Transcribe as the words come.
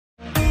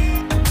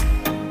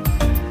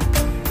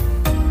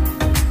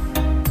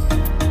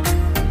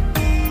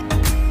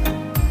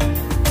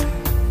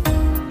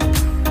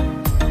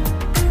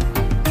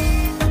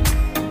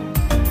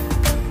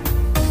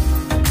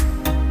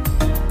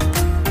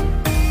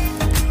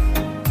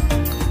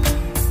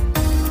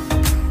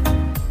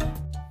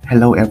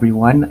Hello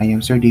everyone, I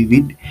am Sir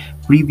David.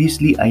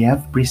 Previously, I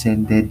have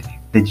presented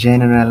the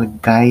general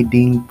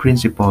guiding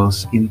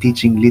principles in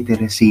teaching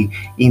literacy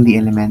in the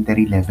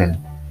elementary level.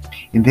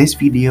 In this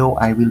video,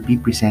 I will be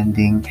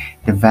presenting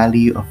the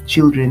value of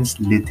children's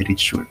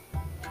literature.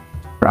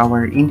 For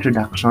our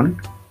introduction,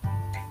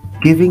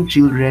 giving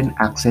children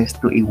access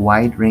to a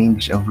wide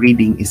range of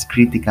reading is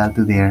critical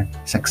to their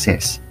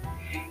success.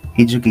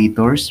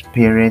 Educators,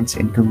 parents,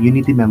 and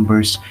community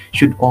members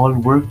should all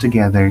work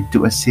together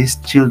to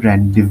assist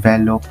children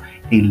develop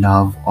a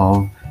love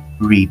of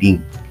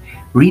reading.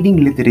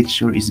 Reading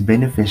literature is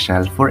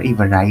beneficial for a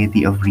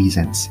variety of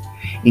reasons,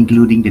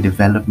 including the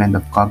development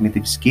of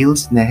cognitive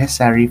skills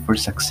necessary for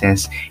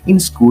success in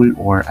school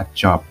or at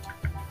job.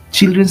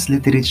 Children's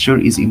literature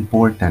is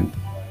important.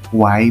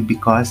 Why?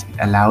 Because it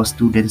allows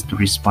students to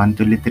respond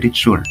to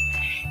literature.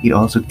 It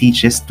also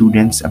teaches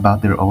students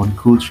about their own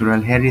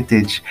cultural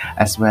heritage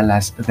as well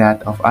as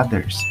that of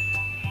others.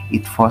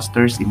 It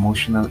fosters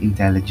emotional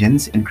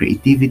intelligence and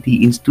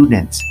creativity in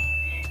students.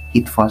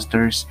 It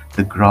fosters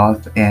the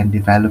growth and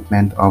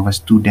development of a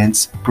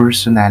student's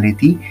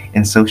personality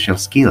and social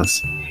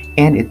skills.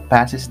 And it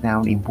passes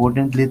down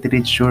important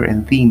literature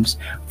and themes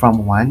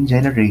from one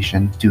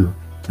generation to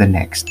the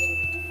next.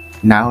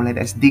 Now let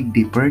us dig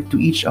deeper to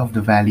each of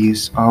the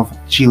values of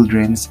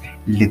children's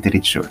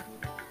literature.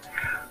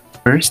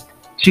 First,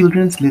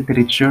 children's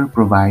literature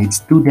provides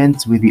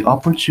students with the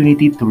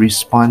opportunity to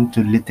respond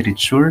to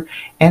literature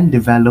and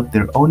develop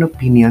their own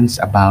opinions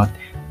about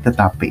the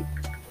topic.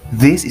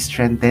 This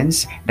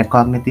strengthens the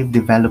cognitive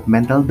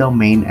developmental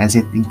domain as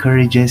it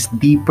encourages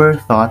deeper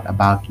thought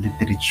about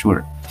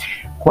literature.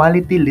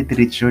 Quality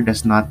literature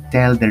does not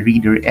tell the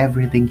reader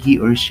everything he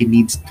or she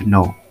needs to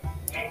know.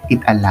 It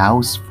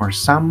allows for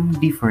some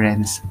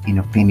difference in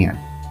opinion.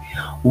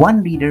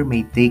 One reader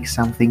may take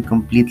something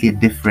completely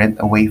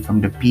different away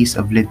from the piece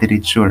of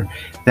literature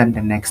than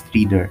the next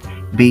reader,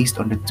 based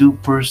on the two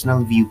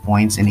personal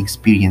viewpoints and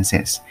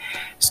experiences.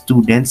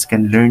 Students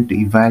can learn to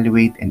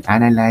evaluate and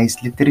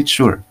analyze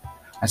literature,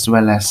 as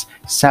well as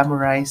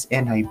summarize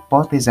and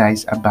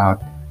hypothesize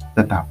about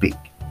the topic.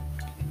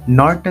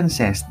 Norton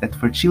says that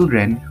for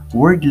children,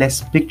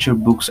 wordless picture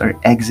books are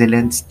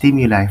excellent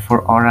stimuli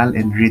for oral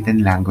and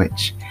written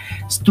language.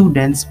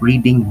 Students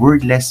reading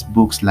wordless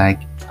books like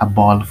A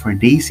Ball for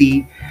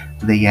Daisy,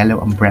 The Yellow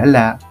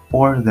Umbrella,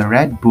 or The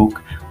Red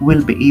Book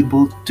will be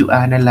able to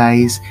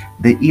analyze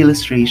the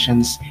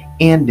illustrations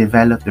and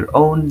develop their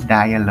own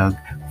dialogue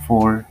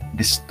for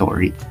the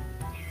story.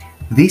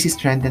 This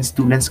strengthens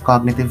students'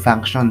 cognitive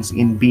functions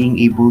in being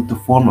able to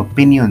form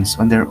opinions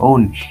on their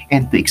own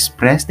and to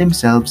express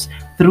themselves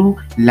through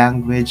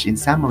language in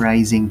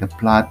summarizing the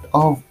plot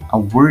of a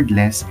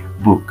wordless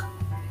book.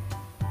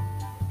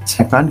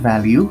 Second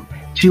value,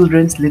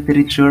 children's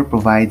literature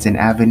provides an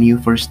avenue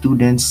for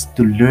students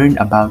to learn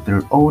about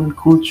their own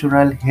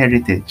cultural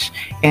heritage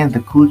and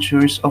the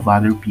cultures of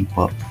other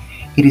people.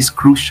 It is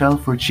crucial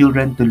for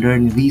children to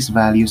learn these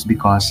values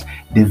because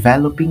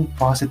developing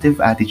positive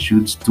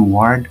attitudes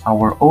toward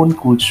our own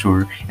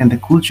culture and the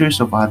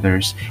cultures of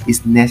others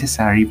is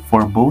necessary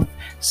for both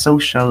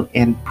social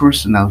and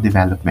personal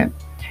development.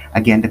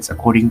 Again, that's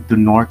according to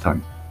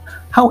Norton.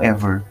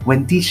 However,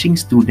 when teaching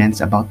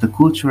students about the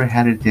cultural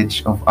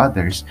heritage of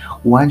others,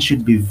 one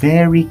should be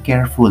very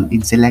careful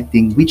in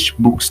selecting which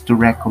books to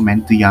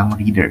recommend to young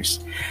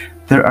readers.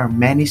 There are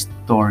many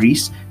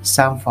stories,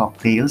 some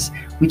folktales,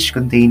 which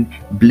contain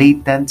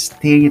blatant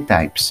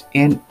stereotypes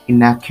and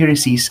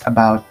inaccuracies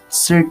about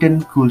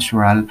certain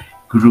cultural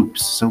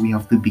groups, so we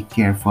have to be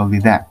careful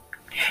with that.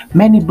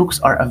 Many books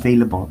are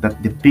available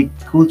that depict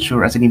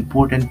culture as an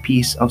important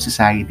piece of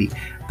society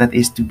that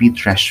is to be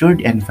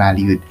treasured and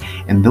valued,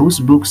 and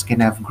those books can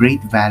have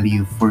great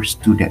value for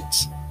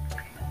students.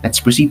 Let's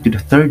proceed to the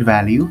third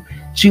value.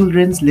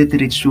 Children's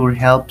literature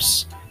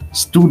helps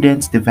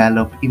students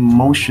develop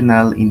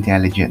emotional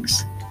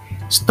intelligence.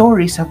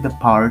 Stories have the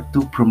power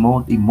to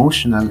promote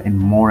emotional and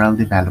moral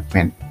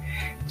development.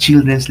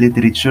 Children's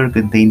literature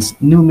contains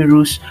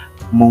numerous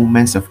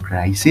moments of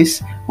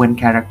crisis when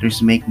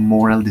characters make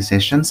moral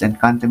decisions and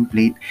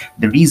contemplate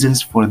the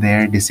reasons for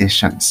their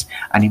decisions,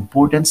 an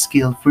important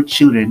skill for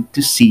children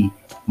to see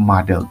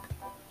modeled,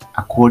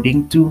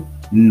 according to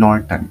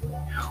Norton.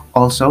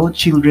 Also,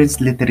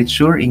 children's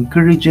literature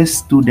encourages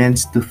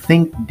students to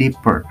think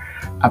deeper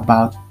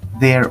about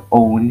their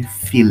own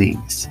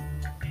feelings.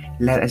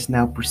 Let us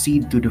now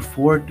proceed to the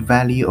fourth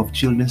value of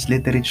children's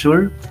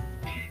literature.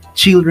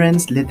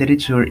 Children's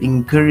literature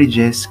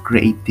encourages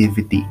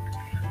creativity.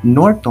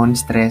 Norton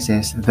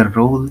stresses the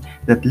role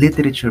that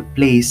literature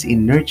plays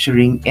in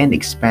nurturing and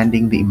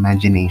expanding the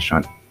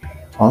imagination.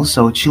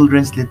 Also,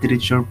 children's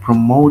literature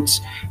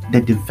promotes the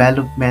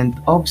development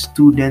of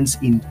students'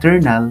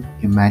 internal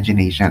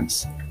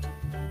imaginations.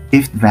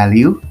 Fifth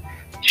value,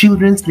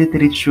 children's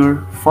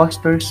literature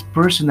fosters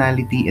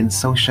personality and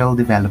social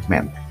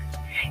development.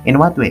 In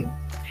what way?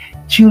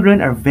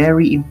 Children are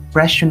very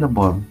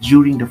impressionable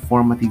during the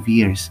formative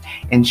years,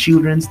 and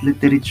children's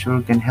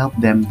literature can help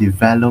them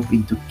develop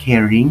into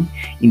caring,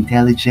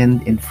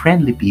 intelligent, and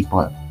friendly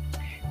people.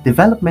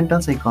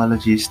 Developmental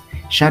psychologist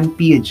Sean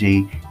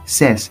Piaget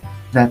says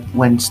that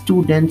when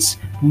students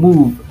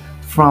move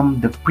from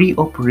the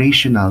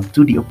pre-operational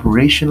to the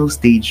operational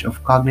stage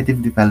of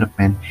cognitive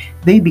development,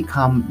 they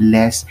become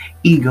less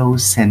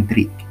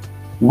egocentric.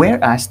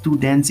 Whereas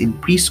students in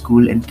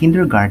preschool and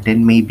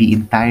kindergarten may be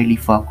entirely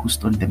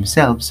focused on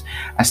themselves,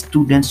 as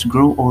students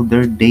grow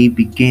older, they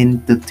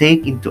begin to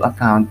take into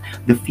account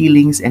the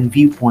feelings and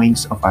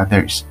viewpoints of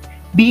others.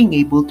 Being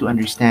able to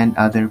understand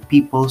other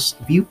people's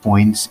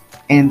viewpoints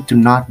and to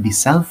not be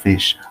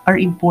selfish are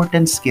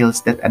important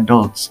skills that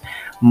adults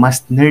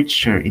must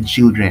nurture in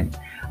children.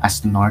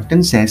 As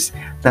Norton says,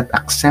 that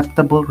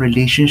acceptable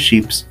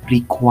relationships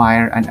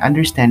require an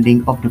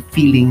understanding of the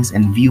feelings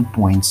and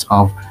viewpoints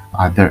of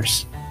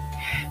others.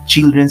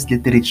 Children's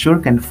literature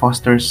can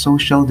foster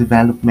social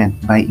development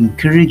by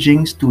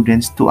encouraging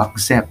students to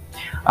accept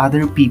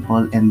other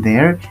people and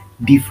their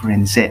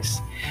differences.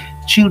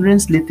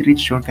 Children's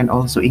literature can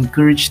also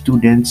encourage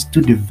students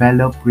to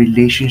develop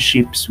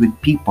relationships with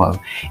people,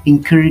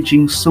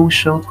 encouraging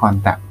social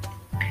contact.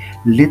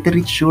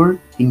 Literature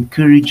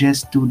encourages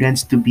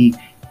students to be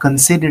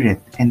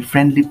considerate and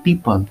friendly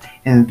people,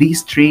 and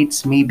these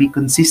traits may be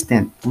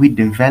consistent with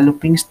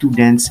developing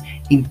students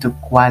into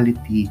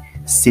quality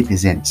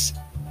citizens.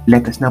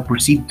 Let us now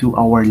proceed to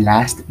our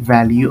last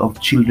value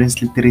of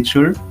children's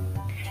literature.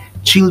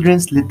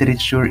 Children's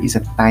literature is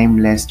a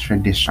timeless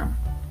tradition.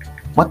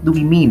 What do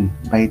we mean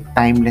by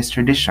timeless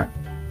tradition?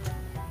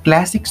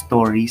 Classic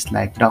stories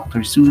like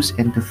Dr. Seuss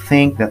and To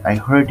Think That I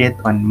Heard It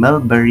on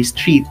Mulberry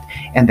Street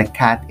and The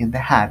Cat in the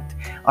Hat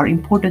are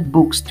important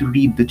books to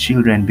read to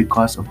children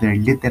because of their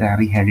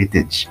literary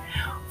heritage.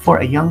 For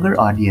a younger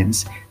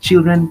audience,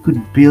 children could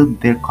build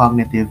their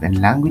cognitive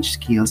and language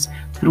skills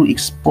through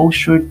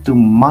exposure to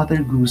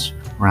Mother Goose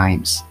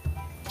rhymes.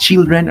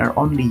 Children are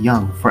only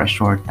young for a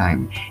short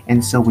time,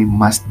 and so we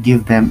must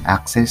give them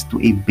access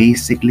to a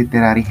basic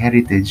literary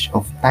heritage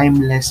of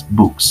timeless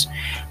books.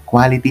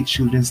 Quality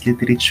children's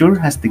literature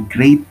has the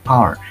great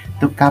power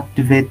to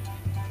captivate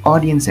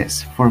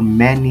audiences for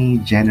many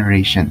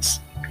generations.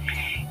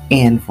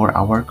 And for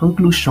our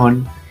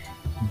conclusion,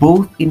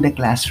 both in the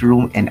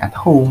classroom and at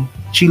home,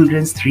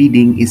 children's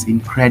reading is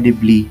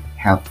incredibly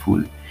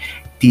helpful.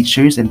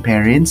 Teachers and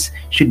parents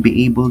should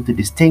be able to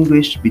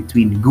distinguish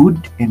between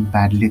good and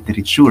bad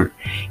literature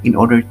in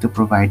order to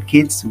provide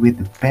kids with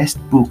the best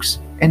books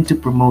and to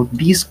promote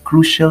these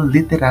crucial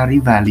literary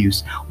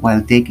values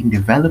while taking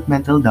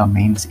developmental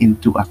domains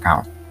into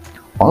account.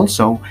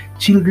 Also,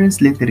 children's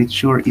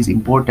literature is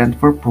important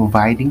for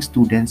providing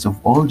students of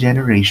all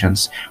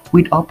generations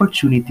with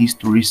opportunities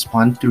to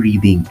respond to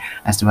reading,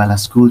 as well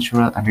as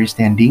cultural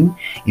understanding,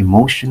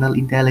 emotional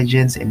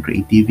intelligence and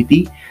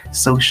creativity,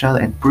 social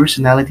and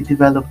personality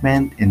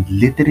development, and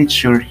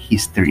literature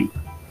history.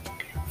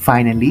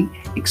 Finally,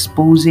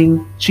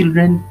 exposing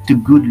children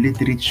to good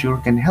literature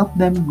can help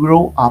them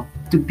grow up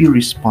to be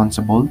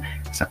responsible,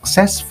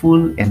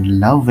 successful, and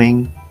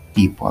loving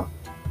people.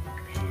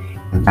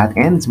 And that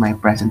ends my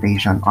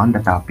presentation on the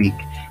topic,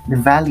 the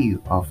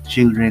value of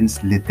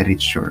children's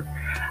literature.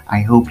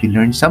 I hope you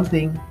learned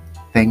something.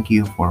 Thank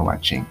you for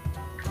watching.